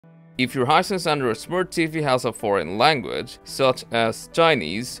If your HiSense Android Smart TV has a foreign language, such as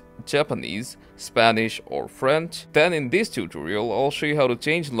Chinese, Japanese, Spanish or French, then in this tutorial I'll show you how to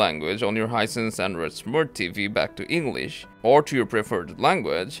change language on your HiSense Android Smart TV back to English or to your preferred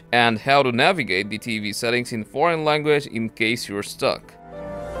language, and how to navigate the TV settings in foreign language in case you're stuck.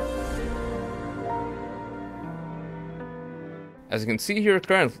 As you can see here,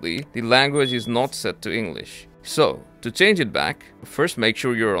 currently the language is not set to English. So, to change it back, first make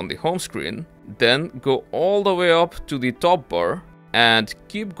sure you're on the home screen, then go all the way up to the top bar and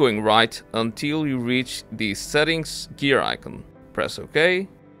keep going right until you reach the settings gear icon. Press OK.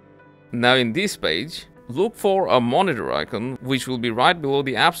 Now in this page, look for a monitor icon which will be right below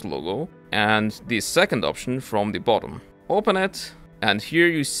the apps logo and the second option from the bottom. Open it, and here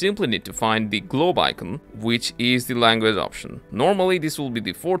you simply need to find the globe icon, which is the language option. Normally this will be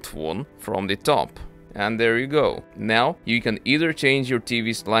the fourth one from the top. And there you go. Now you can either change your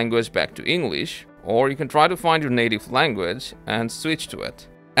TV's language back to English, or you can try to find your native language and switch to it.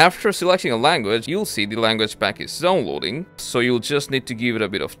 After selecting a language, you'll see the language pack is downloading, so you'll just need to give it a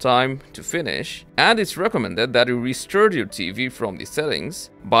bit of time to finish. And it's recommended that you restart your TV from the settings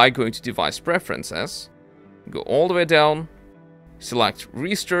by going to Device Preferences, go all the way down, select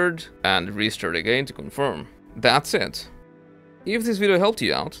Restart, and restart again to confirm. That's it. If this video helped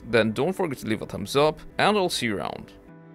you out, then don't forget to leave a thumbs up, and I'll see you around.